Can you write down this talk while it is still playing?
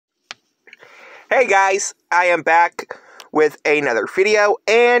Hey guys, I am back with another video,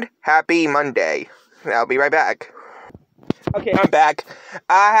 and happy Monday. I'll be right back. Okay, I'm back.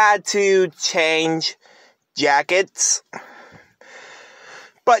 I had to change jackets.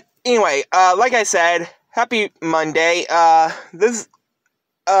 But anyway, like I said, happy Monday. This is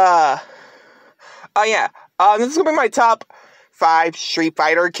gonna be my top 5 Street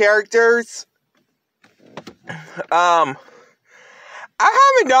Fighter characters.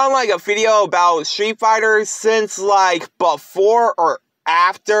 I haven't done like a video about Street Fighter since like before or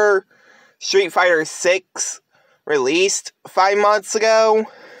after Street Fighter 6 released 5 months ago.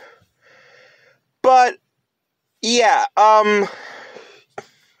 But yeah,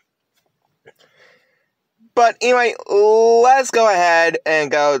 but anyway, let's go ahead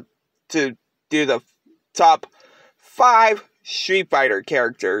and go to do the top 5 Street Fighter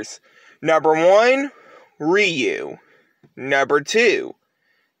characters. Number 1, Ryu. Number 2,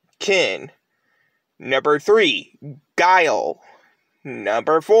 Ken. Number 3, Guile.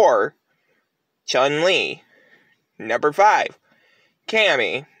 Number 4, Chun-Li. Number 5,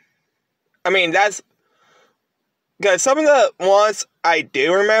 Cammy. I mean, that's because some of the ones I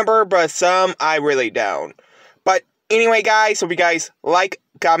do remember, but some I really don't. But anyway, guys, hope you guys like,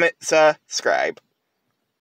 comment, subscribe.